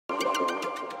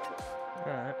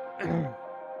So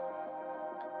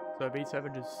Beat Saber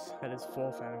just had its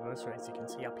 4th anniversary, as you can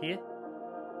see up here.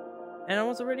 And I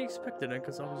was already expecting it,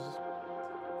 because I was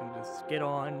gonna just get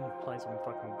on, play some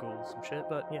fucking ghouls, some shit,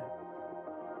 but yeah.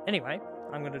 Anyway,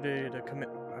 I'm gonna do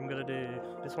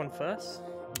this one first.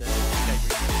 Then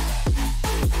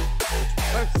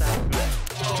both sound good.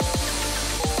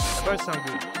 They both sound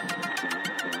good.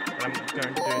 But I'm going to do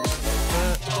this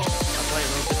first. I play a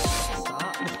little bit at the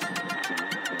start.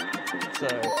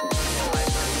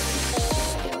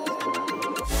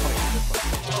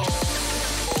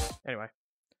 Anyway,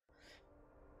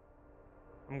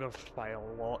 I'm gonna play a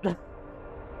lot.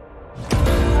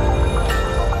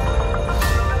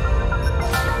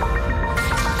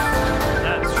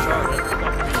 That's Charlotte,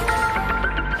 not me.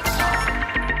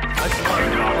 That's my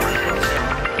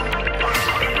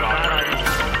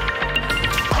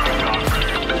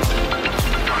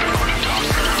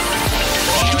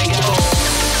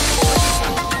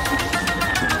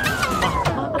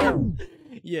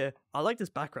Yeah, I like this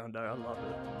background though, I love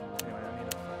it. Anyway, I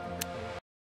need to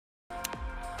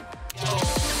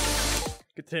fucking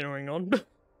continuing on.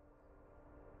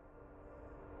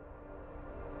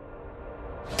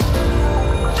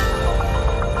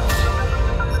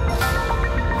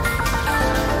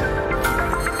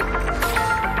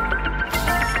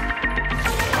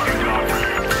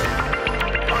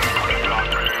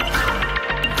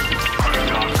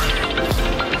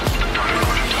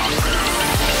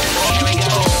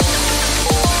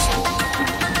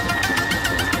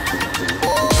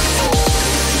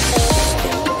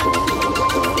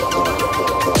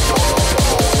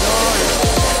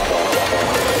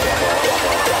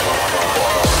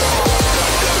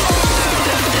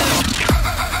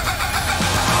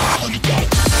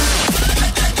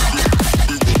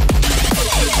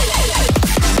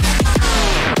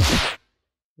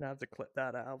 Now I have to clip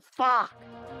that out. Fuck!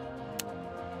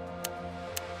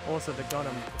 Also, the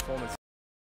Gundam performance.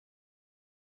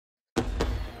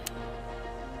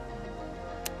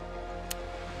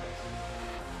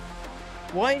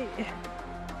 Why?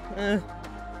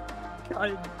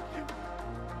 I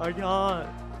can't.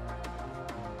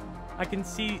 I can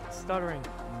see stuttering.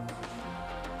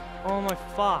 Oh my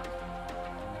fuck.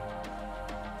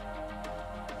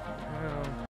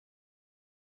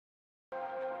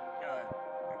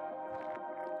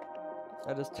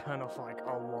 I just turned off like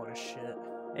a lot of shit.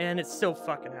 And it's still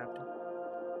fucking happening.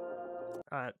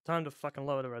 Alright, time to fucking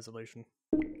lower the resolution.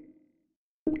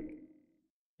 Yeah,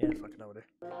 fucking I will do.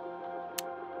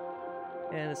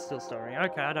 And it's still stuttering.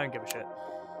 Okay, I don't give a shit.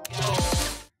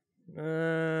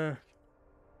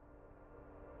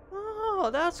 Oh,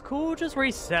 that's cool. Just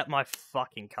reset my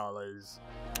fucking colors.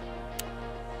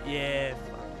 Yeah,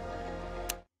 fuck.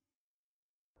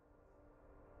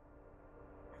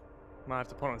 Might have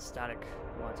to put on static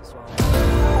lights as well.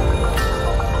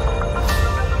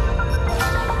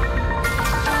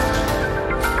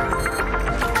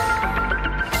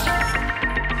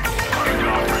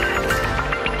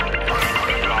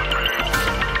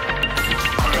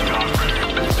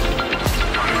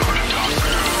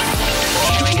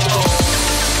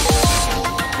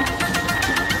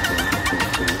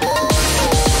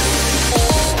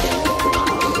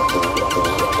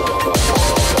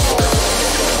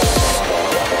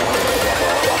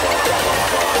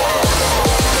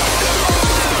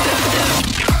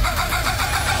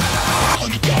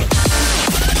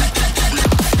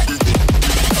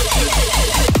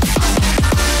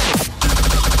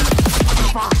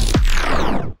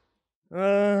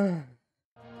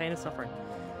 Pain and suffering.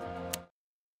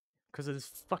 Because of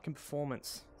this fucking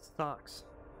performance. It sucks.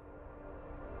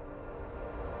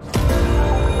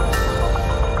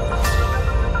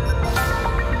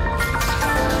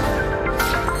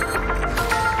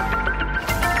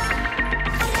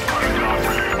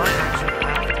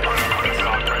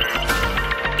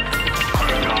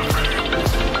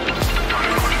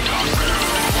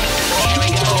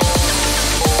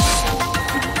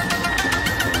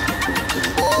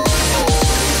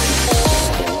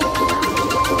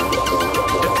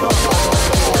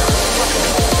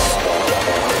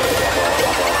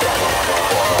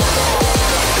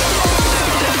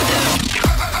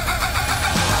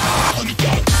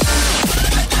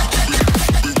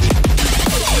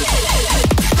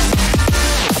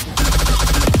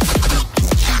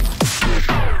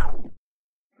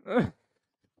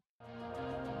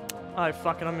 Alright,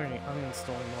 fuck it, I'm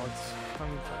installing mods.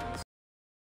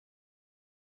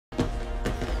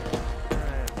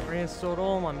 Alright, reinstalled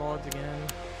all my mods again.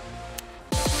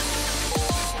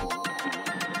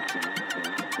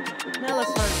 Now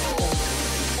let's hope.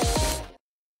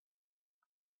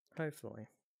 Hopefully.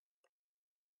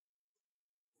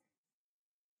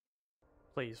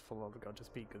 Please, for the love of God,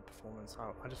 just be good performance.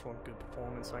 I just want good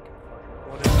performance. I can fucking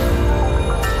record it.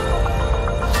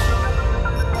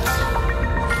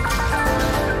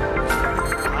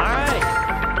 Alright!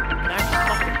 Can actually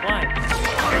fucking play.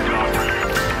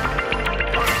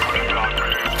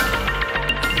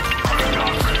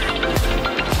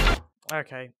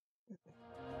 Okay.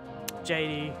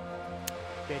 JD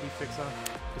fixer.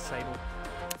 Disable.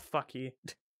 Fuck you.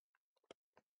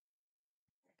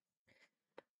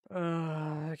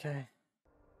 Okay.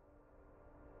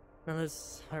 Now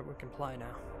let's hope we can play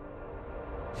now.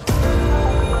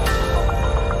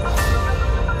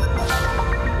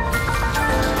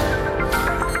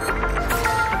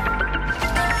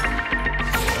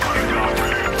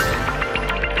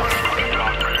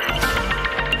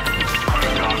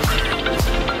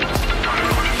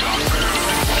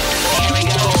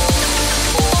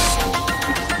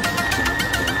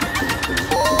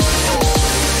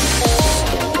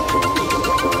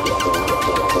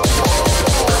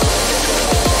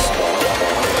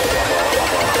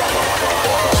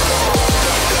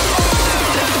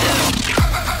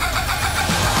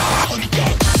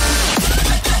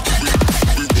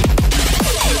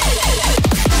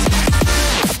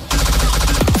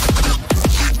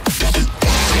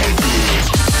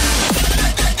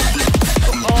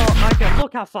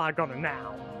 Look how far I got it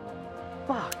now.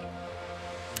 Fuck.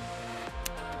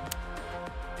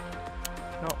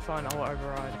 Not fine, I'll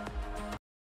override.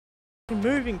 You're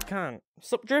moving, cunt.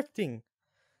 Stop drifting.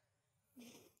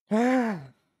 Oh,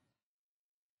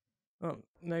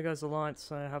 there goes the light,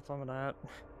 so have fun with that.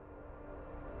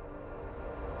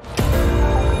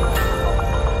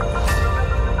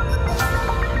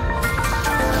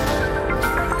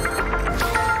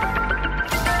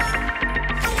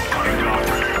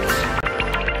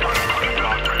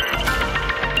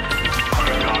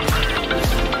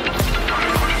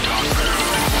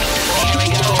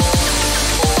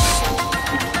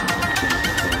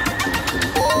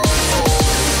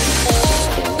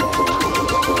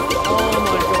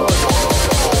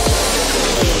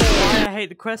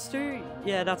 The Quester?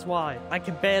 Yeah, that's why. I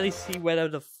can barely see whether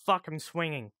the fuck I'm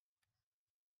swinging.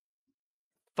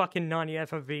 Fucking 90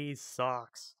 FOV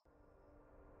sucks.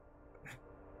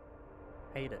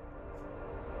 Hate it.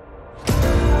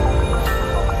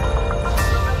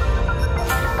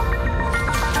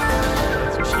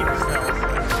 It's cheap as hell,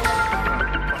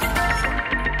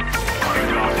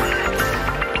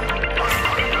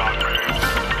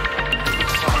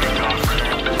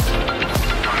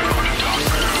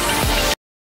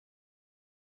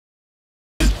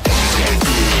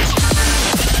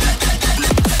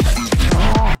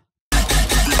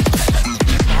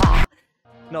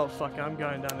 No, fuck, I'm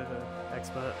going down to the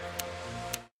expert.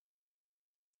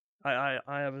 I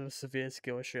have a severe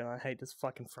skill issue and I hate this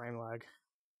fucking frame lag.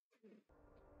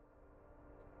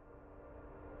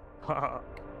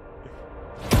 Fuck.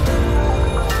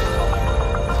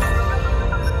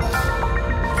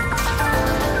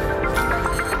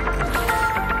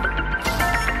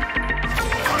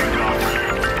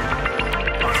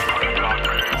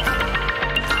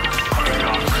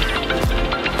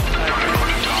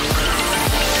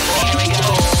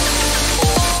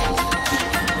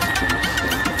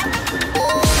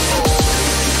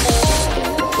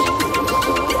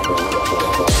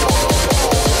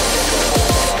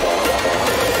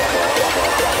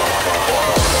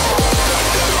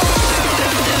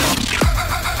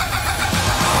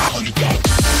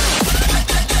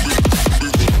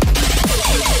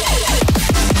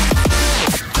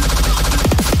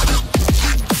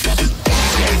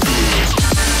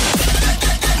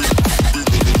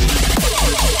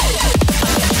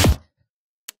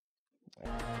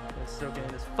 Still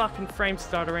getting this fucking frame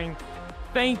stuttering.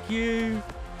 Thank you!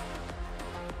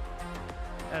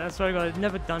 And that's why I've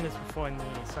never done this before in the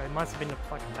year, so it must have been the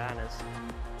fucking banners.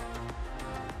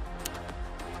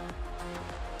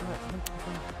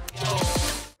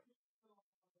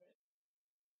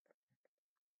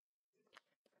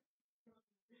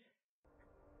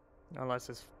 Unless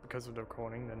it's because of the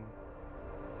recording, then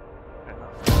fair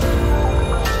enough.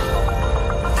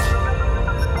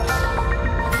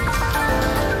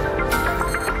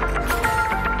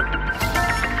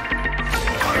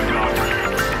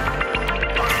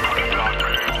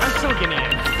 I'm still getting it.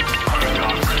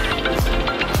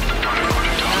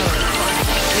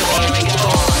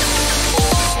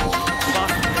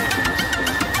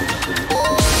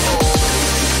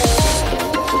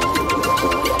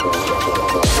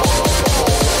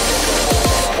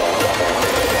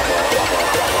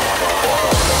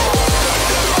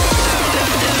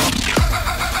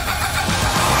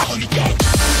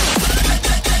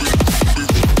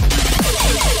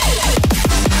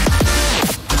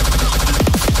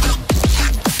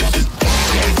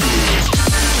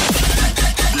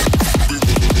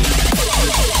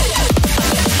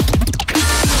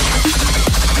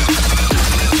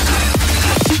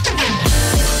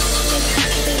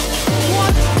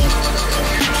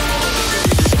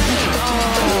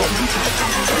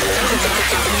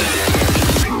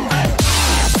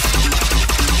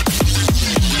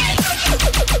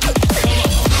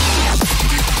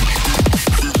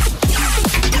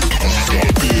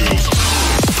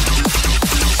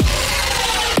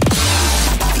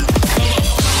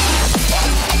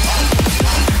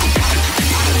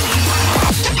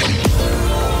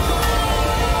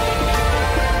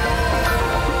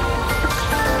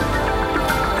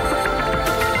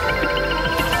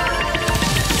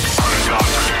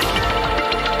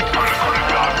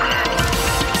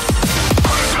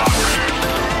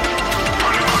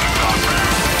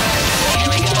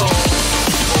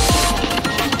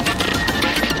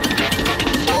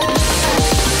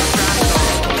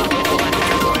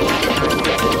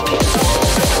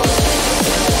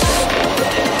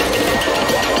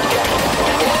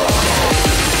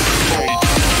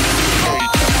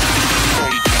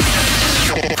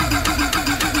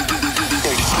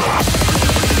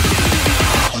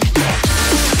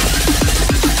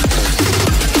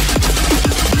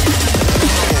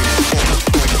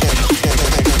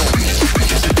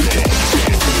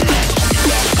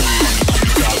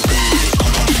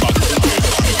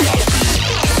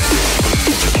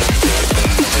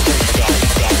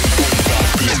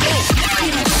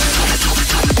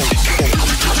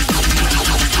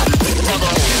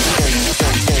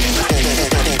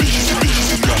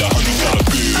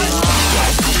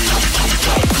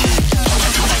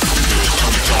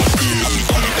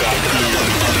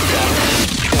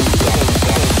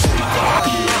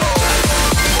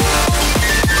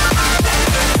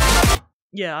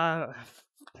 Yeah,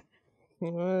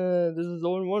 this is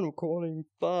only one recording,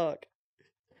 fuck.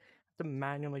 To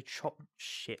manually chop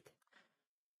shit.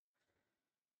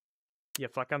 Yeah,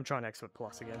 fuck, I'm trying Expert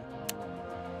Plus again.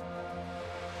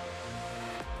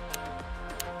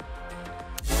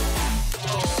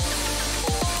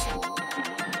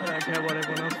 I don't care what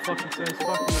everyone else fucking says,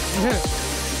 fuck you.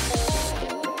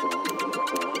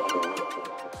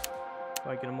 If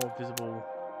I get a more visible...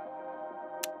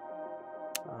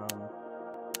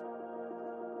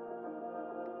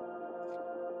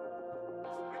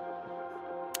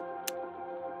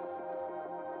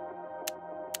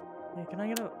 Yeah, can I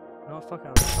get a... No, fuck,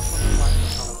 I'm fucking plasma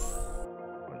color.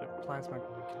 Or the plasma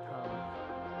color.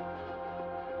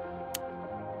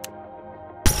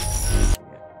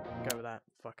 Yeah, go with that.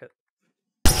 Fuck it.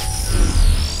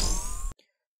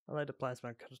 I like the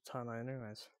plasma katana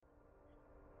anyways.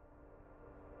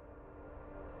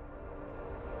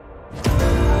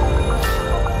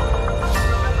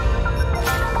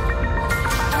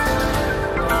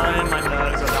 My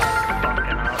nerves are not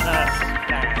fucking out.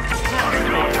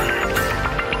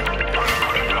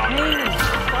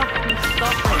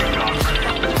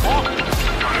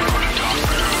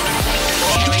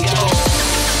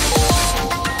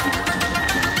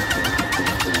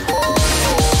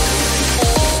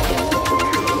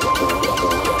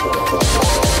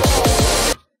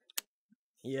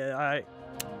 Yeah,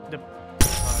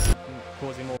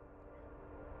 causing more.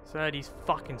 So these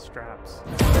fucking straps.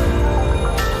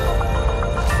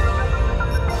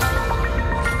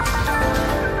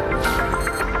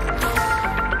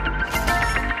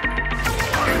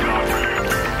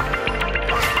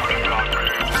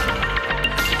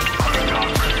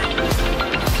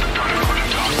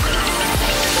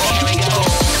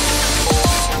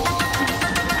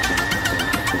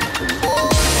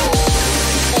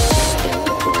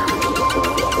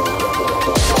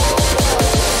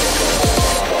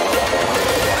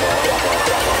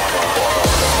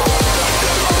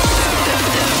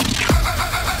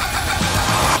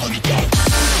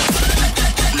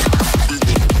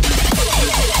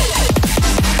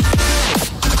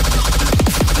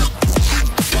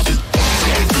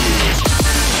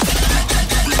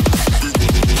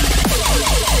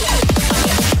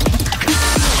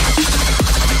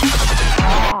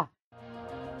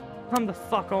 Come the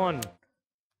fuck on.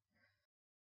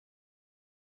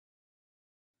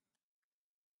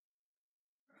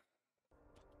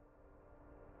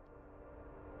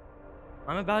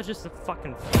 I'm about just to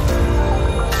fucking...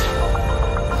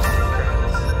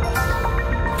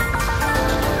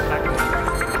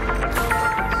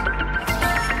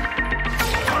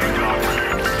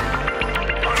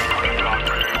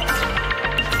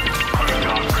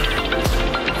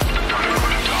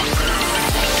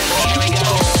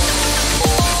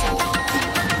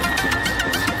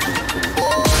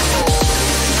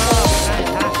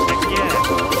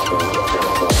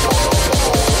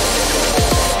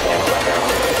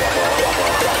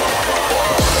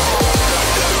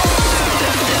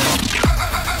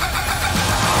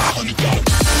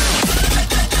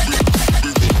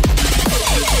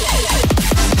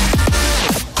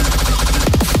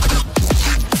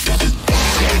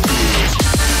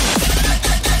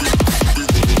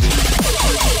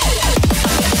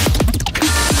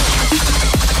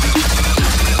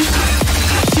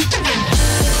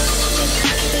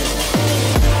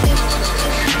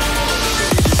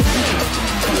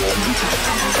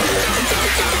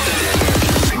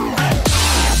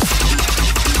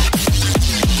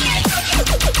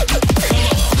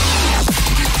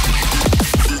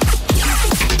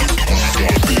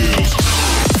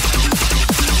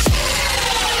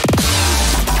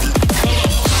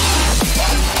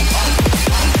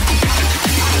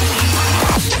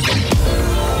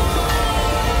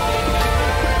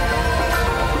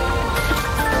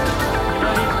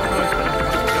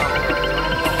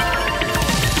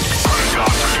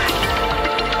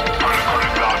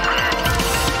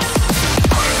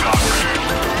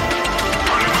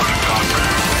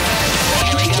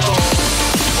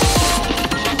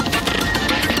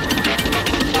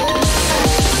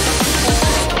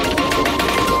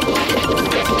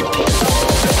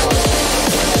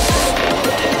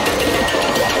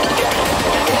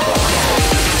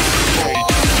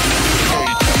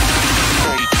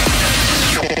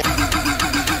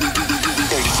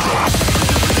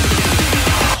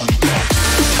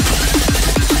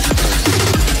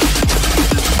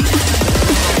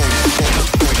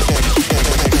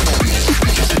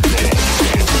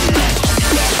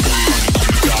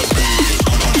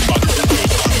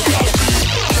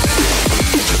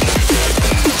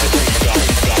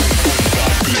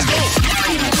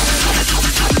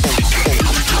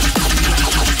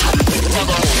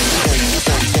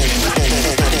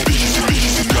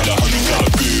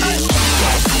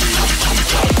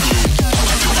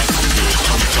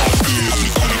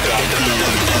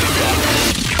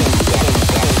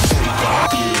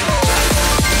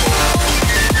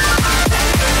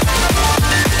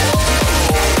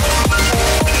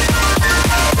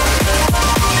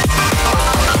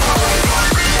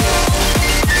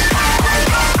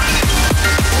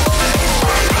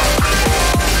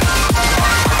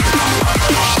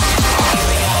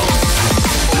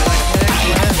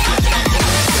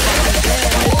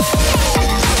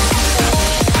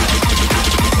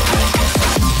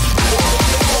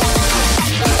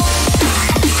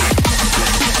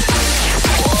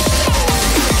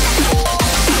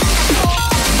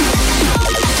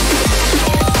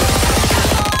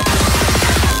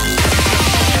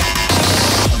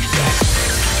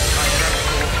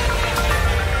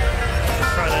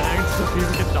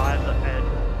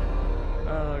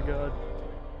 my god.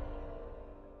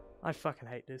 I fucking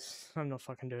hate this. I'm not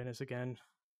fucking doing this again.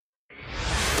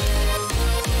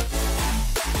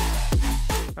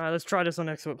 Alright, let's try this on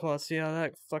Expert Plus, see how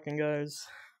that fucking goes.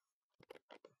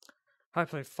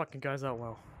 Hopefully it fucking goes out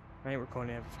well. I ain't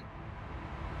recording everything.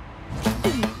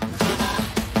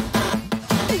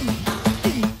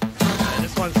 Alright,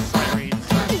 this one's sight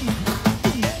reads.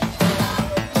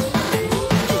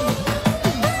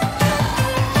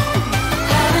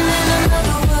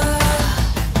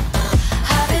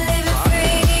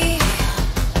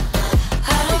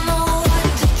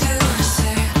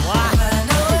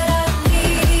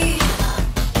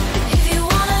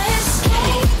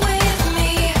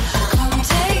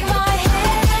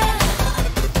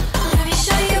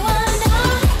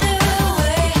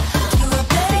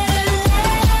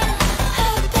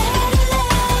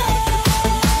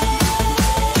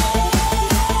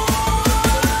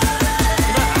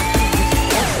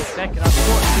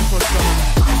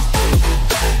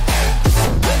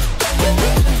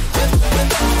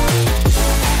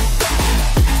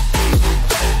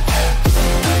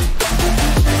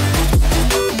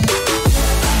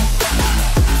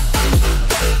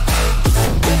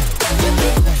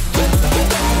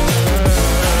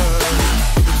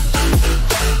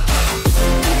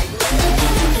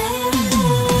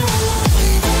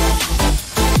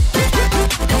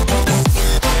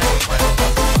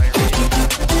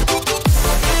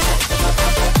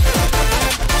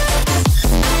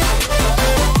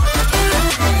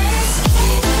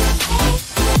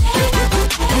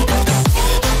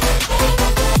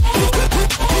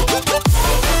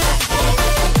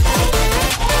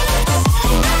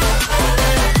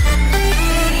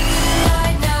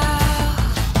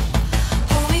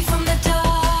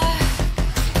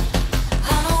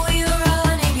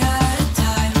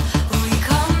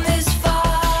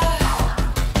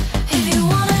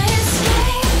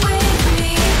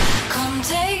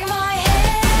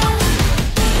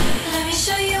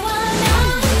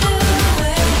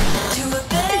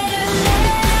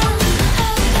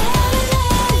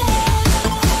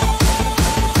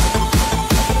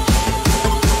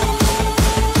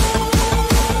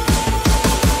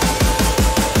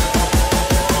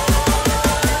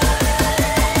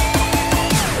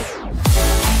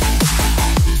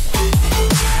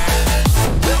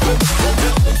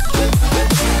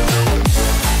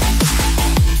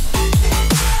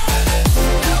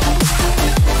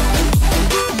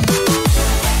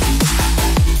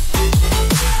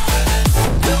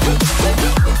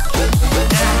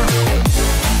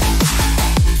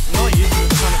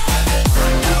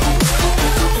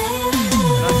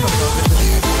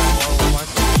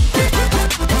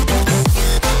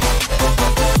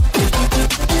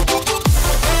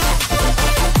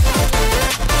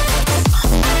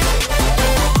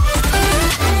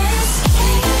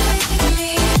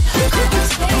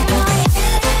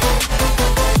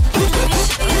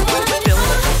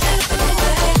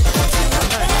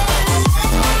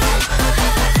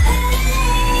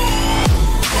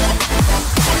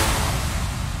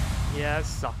 I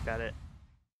sucked at it.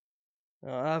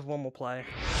 I have one more play.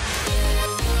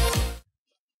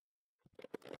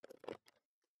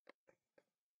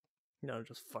 No,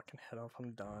 just fucking head off,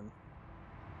 I'm done.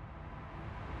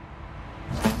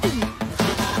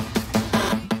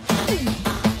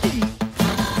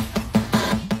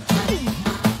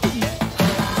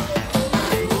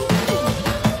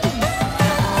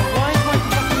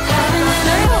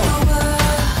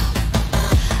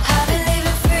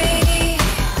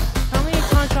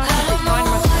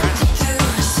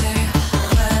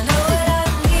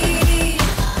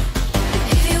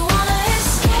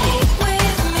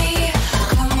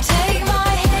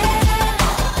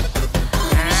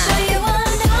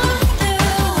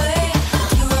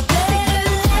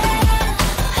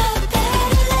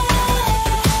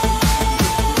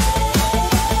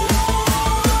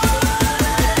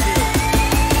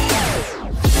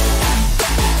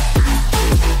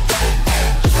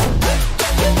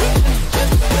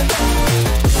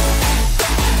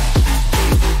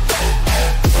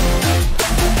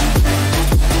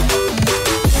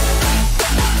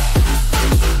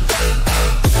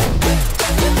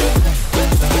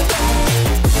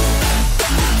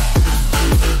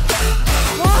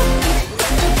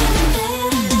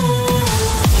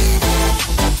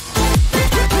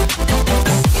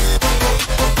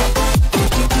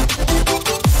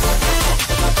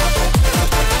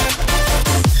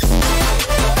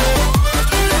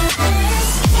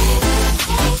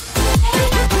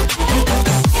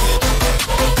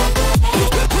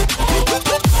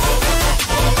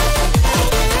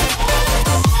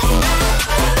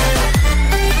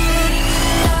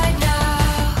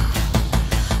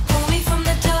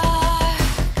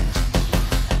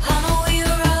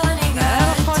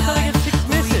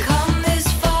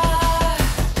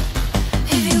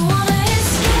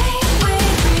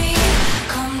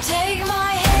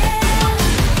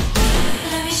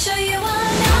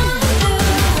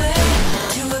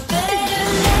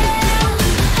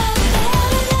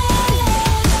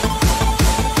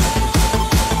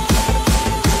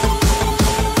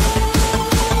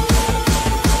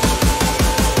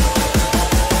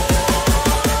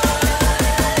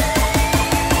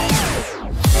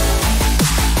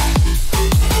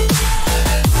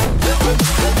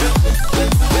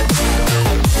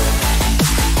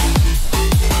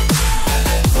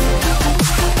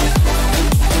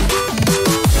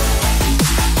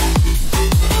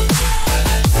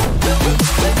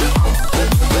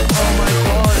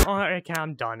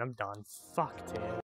 I'm done. Fuck it.